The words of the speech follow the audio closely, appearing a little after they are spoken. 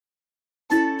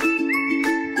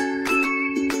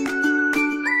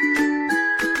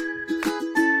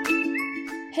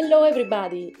Hello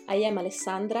everybody, I am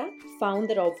Alessandra,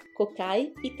 founder of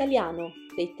Kokai Italiano,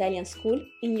 the Italian school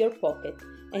in your pocket,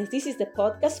 and this is the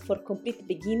podcast for complete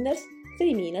beginners,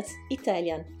 3 minutes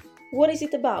Italian. What is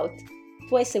it about?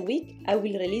 Twice a week I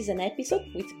will release an episode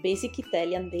with basic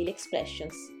Italian daily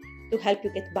expressions to help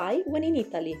you get by when in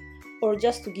Italy, or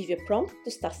just to give you a prompt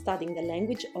to start studying the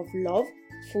language of love,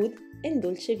 food and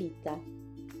dolce vita.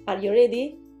 Are you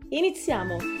ready?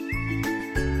 Iniziamo!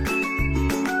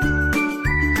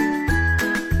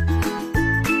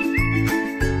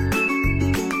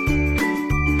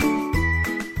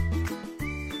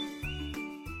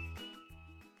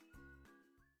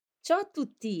 Ciao a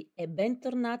tutti e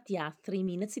bentornati a 3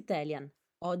 Minutes Italian.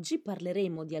 Oggi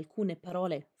parleremo di alcune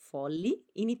parole folli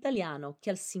in italiano che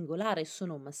al singolare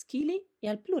sono maschili e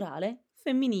al plurale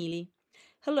femminili.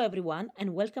 Hello everyone and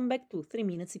welcome back to 3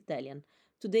 Minutes Italian.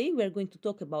 Today we are going to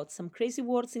talk about some crazy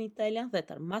words in Italian that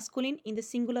are masculine in the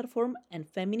singular form and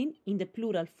feminine in the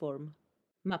plural form.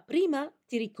 Ma prima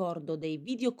ti ricordo dei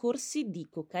videocorsi di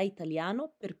Kokai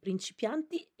Italiano per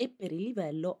principianti e per il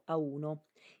livello A1.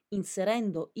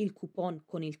 Inserendo il coupon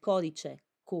con il codice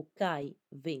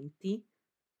COCAI20,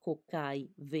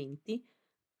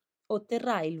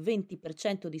 otterrai il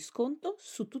 20% di sconto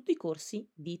su tutti i corsi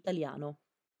di italiano.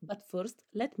 But first,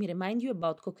 let me remind you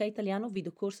about Kokai Italiano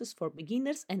video courses for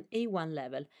beginners and A1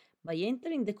 level. By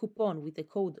entering the coupon with the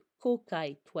code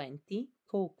COCAI20,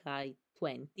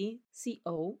 COCAI20,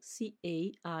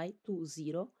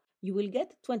 COCAI20, you will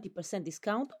get 20%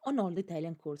 discount on all the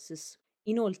Italian courses.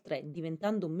 Inoltre,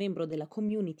 diventando un membro della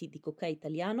community di Kokai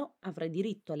Italiano, avrai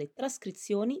diritto alle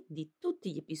trascrizioni di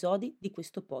tutti gli episodi di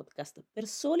questo podcast per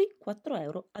soli 4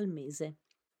 euro al mese.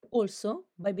 Also,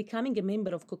 by becoming a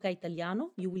member of Kokai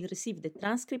Italiano, you will receive the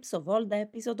transcripts of all the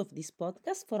episodes of this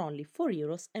podcast for only 4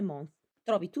 euros a month.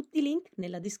 Trovi tutti i link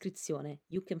nella descrizione.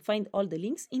 You can find all the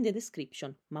links in the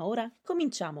description. Ma ora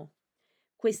cominciamo!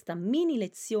 Questa mini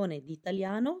lezione di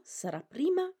italiano sarà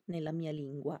prima nella mia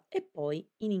lingua e poi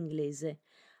in inglese.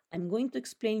 I'm going to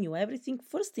explain you everything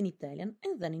first in Italian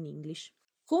and then in English.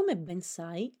 Come ben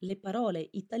sai, le parole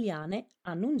italiane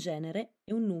hanno un genere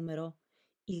e un numero.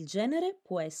 Il genere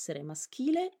può essere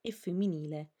maschile e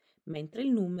femminile, mentre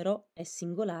il numero è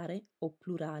singolare o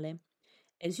plurale.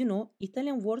 As you know,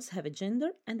 Italian words have a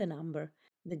gender and a number.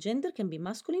 The gender can be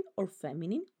masculine or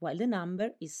feminine, while the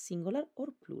number is singular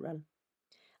or plural.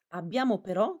 Abbiamo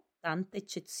però tante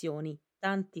eccezioni,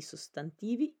 tanti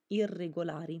sostantivi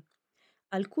irregolari.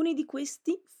 Alcuni di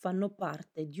questi fanno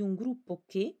parte di un gruppo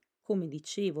che, come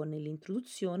dicevo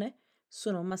nell'introduzione,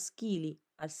 sono maschili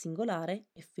al singolare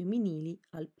e femminili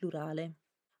al plurale.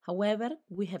 However,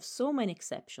 we have so many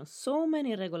exceptions, so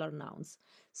many irregular nouns.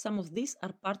 Some of these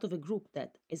are part of a group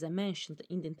that, as I mentioned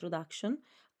in the introduction,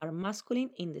 are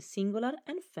masculine in the singular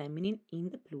and feminine in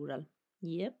the plural.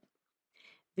 Yep.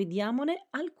 Vediamone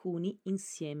alcuni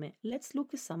insieme. Let's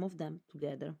look at some of them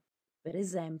together. Per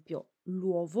esempio,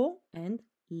 l'uovo and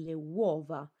le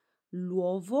uova.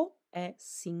 L'uovo è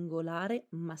singolare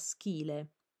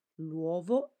maschile.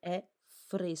 L'uovo è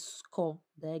fresco.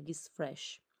 The egg is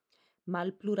fresh. Ma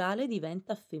al plurale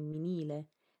diventa femminile.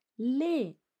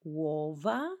 Le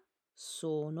uova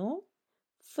sono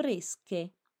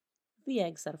fresche. The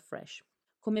eggs are fresh.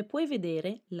 Come puoi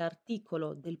vedere,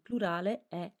 l'articolo del plurale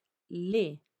è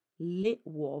le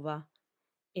uova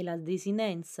e la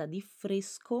desinenza di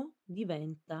fresco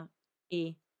diventa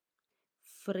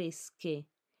fresche.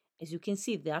 As you can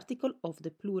see, the article of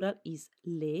the plural is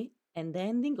le and the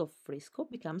ending of fresco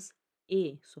becomes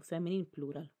so feminine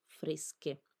plural,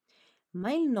 fresche.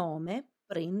 Ma il nome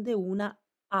prende una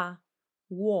A,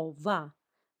 uova.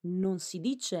 Non si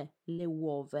dice le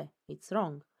uove, it's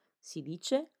wrong. Si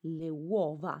dice le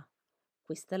uova.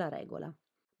 Questa è la regola.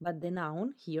 But the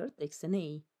noun here takes an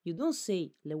A. You don't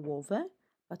say le uove,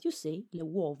 but you say le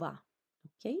uova.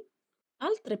 Ok?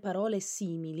 Altre parole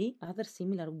simili, other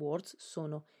similar words,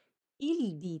 sono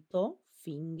il dito,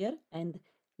 finger, and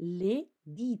le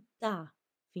dita,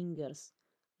 fingers.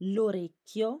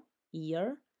 L'orecchio,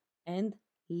 ear, and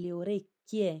le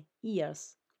orecchie,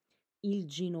 ears. Il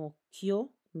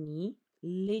ginocchio, knee,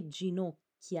 le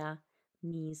ginocchia,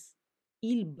 knees.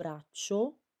 Il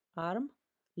braccio, arm,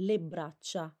 le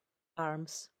braccia,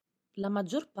 arms. La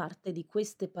maggior parte di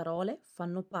queste parole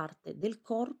fanno parte del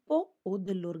corpo o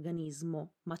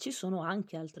dell'organismo, ma ci sono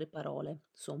anche altre parole.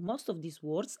 So most of these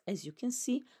words, as you can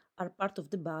see, are part of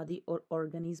the body or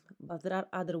organism, but there are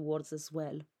other words as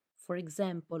well. For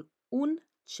example, un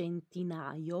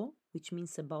centinaio, which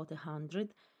means about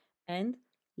 100, and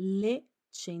le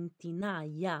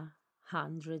centinaia,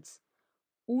 hundreds.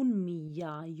 Un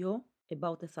migliaio,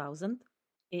 about 1,000,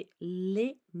 e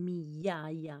le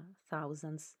migliaia,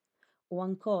 thousands. o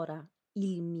ancora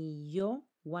il miglio,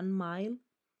 1 mile,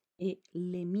 e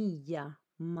le miglia,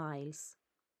 miles.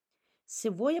 Se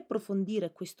vuoi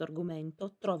approfondire questo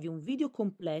argomento, trovi un video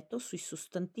completo sui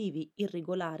sostantivi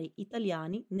irregolari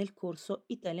italiani nel corso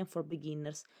Italian for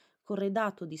Beginners,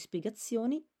 corredato di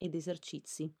spiegazioni ed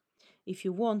esercizi. If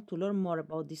you want to learn more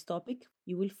about this topic,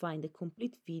 you will find a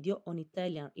complete video on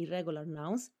Italian irregular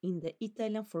nouns in the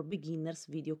Italian for Beginners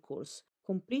video course,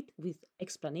 complete with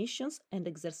explanations and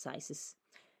exercises.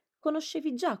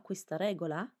 Conoscevi già questa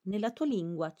regola? Nella tua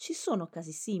lingua ci sono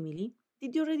casi simili?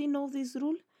 Did you already know this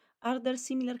rule? Are there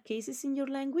similar cases in your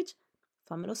language?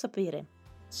 Fammelo sapere.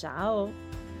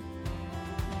 Ciao!